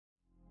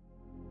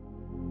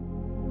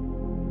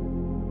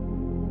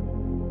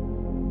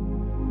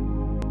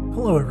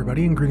Hello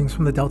everybody, and greetings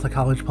from the Delta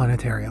College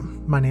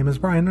Planetarium. My name is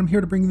Brian, and I'm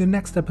here to bring you the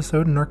next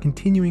episode in our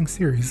continuing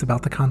series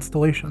about the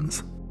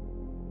constellations.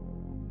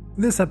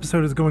 This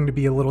episode is going to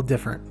be a little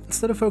different.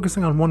 Instead of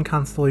focusing on one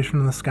constellation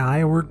in the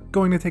sky, we're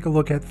going to take a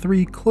look at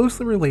three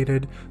closely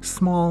related,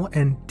 small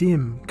and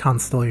dim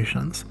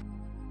constellations.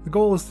 The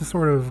goal is to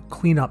sort of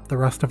clean up the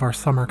rest of our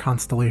summer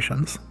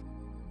constellations.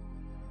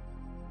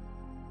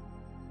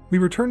 We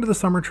return to the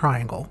summer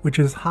triangle, which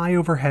is high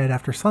overhead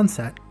after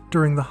sunset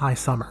during the high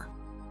summer.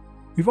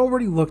 We've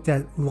already looked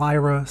at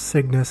Lyra,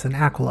 Cygnus, and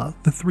Aquila,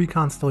 the three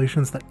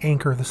constellations that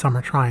anchor the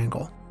summer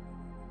triangle.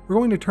 We're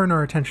going to turn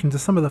our attention to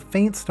some of the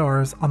faint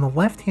stars on the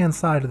left-hand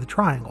side of the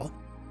triangle,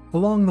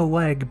 along the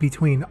leg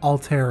between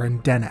Altair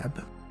and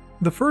Deneb.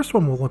 The first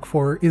one we'll look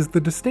for is the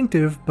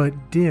distinctive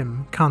but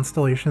dim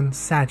constellation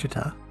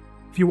Sagitta.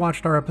 If you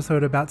watched our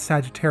episode about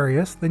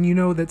Sagittarius, then you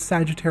know that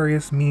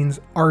Sagittarius means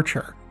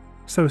archer,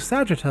 so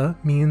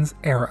Sagitta means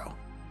arrow.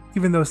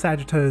 Even though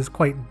Sagitta is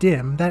quite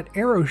dim, that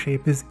arrow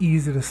shape is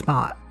easy to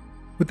spot,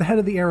 with the head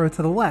of the arrow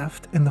to the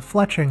left and the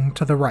fletching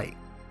to the right.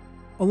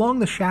 Along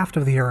the shaft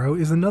of the arrow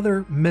is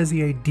another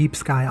Messier deep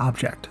sky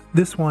object,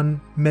 this one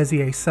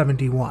Messier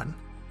 71.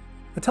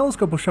 A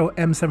telescope will show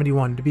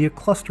M71 to be a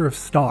cluster of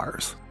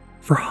stars.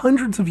 For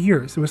hundreds of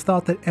years, it was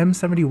thought that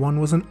M71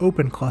 was an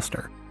open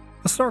cluster,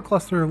 a star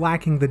cluster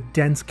lacking the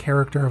dense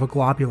character of a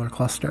globular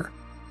cluster.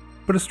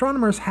 But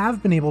astronomers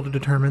have been able to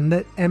determine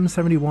that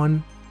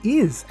M71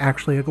 is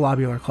actually a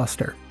globular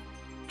cluster,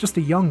 just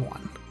a young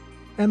one.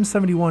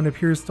 M71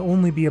 appears to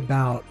only be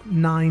about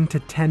 9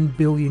 to 10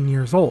 billion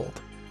years old,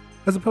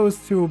 as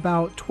opposed to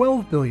about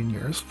 12 billion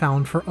years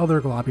found for other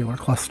globular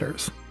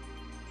clusters.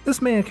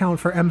 This may account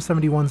for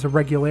M71's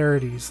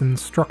irregularities in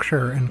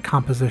structure and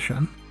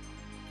composition.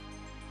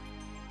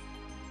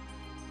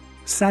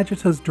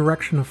 Sagitta's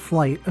direction of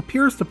flight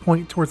appears to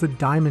point towards a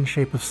diamond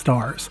shape of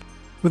stars,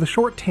 with a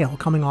short tail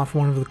coming off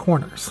one of the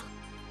corners.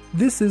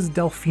 This is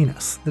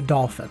Delphinus, the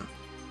dolphin.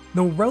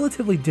 Though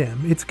relatively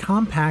dim, its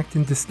compact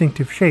and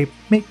distinctive shape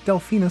make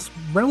Delphinus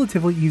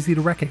relatively easy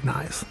to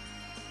recognize.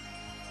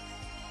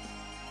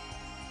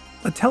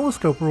 A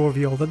telescope will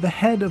reveal that the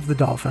head of the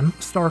dolphin,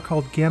 a star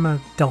called Gamma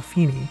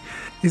Delphini,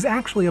 is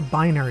actually a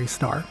binary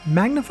star.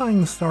 Magnifying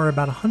the star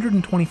about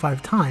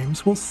 125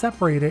 times will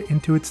separate it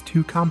into its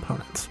two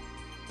components.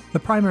 The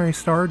primary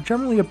star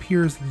generally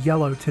appears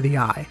yellow to the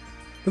eye,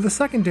 but the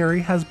secondary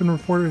has been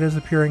reported as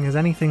appearing as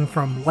anything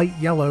from light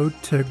yellow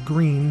to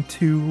green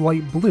to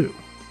light blue.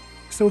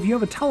 So if you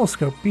have a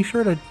telescope, be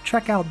sure to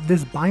check out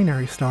this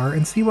binary star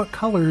and see what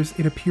colors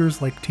it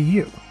appears like to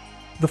you.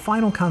 The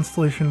final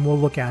constellation we'll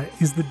look at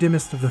is the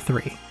dimmest of the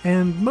three,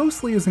 and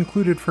mostly is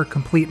included for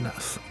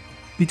completeness.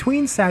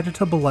 Between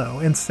Sagitta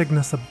below and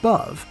Cygnus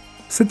above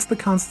sits the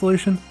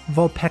constellation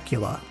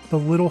Vulpecula, the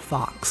Little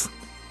Fox.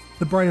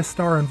 The brightest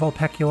star in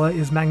Vulpecula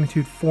is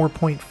magnitude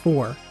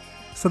 4.4,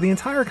 so the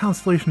entire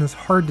constellation is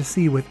hard to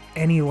see with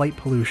any light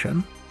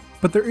pollution.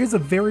 But there is a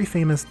very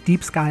famous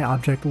deep sky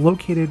object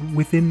located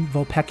within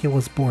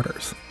Vulpecula's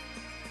borders.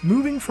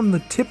 Moving from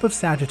the tip of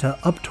Sagitta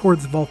up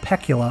towards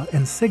Vulpecula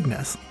and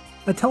Cygnus,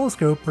 a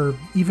telescope, or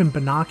even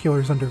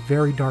binoculars under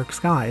very dark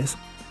skies,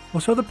 will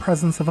show the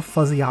presence of a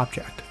fuzzy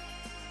object.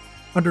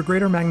 Under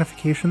greater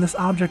magnification, this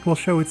object will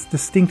show its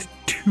distinct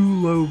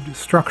two-lobed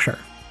structure.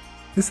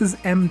 This is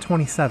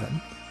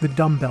M27, the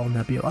Dumbbell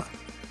Nebula.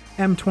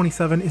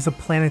 M27 is a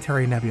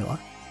planetary nebula,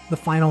 the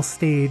final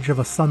stage of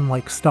a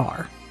sun-like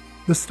star.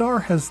 The star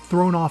has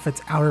thrown off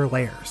its outer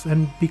layers,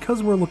 and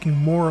because we're looking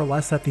more or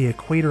less at the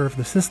equator of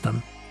the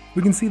system,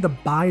 we can see the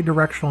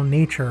bidirectional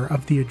nature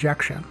of the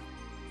ejection.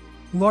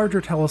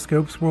 Larger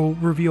telescopes will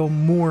reveal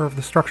more of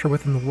the structure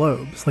within the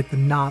lobes, like the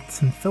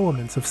knots and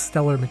filaments of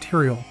stellar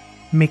material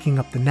making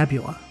up the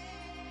nebula.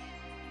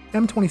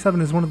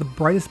 M27 is one of the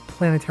brightest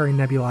planetary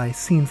nebulae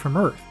seen from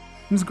Earth,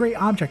 and is a great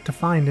object to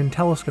find in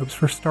telescopes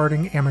for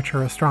starting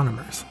amateur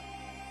astronomers.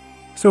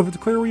 So if it's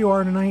clear where you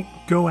are tonight,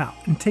 go out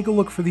and take a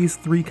look for these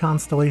three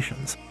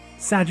constellations: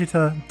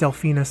 Sagitta,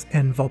 Delphinus,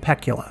 and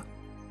Vulpecula.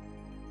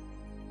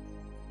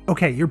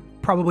 Okay, you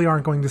probably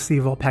aren't going to see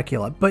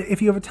Vulpecula, but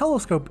if you have a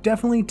telescope,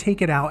 definitely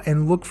take it out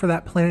and look for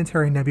that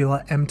planetary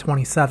nebula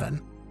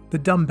M27, the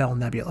Dumbbell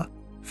Nebula,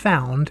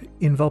 found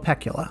in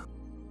Vulpecula.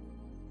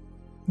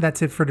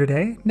 That's it for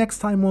today. Next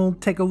time we'll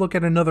take a look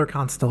at another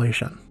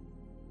constellation.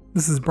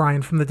 This is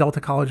Brian from the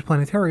Delta College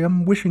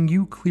Planetarium, wishing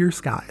you clear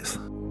skies.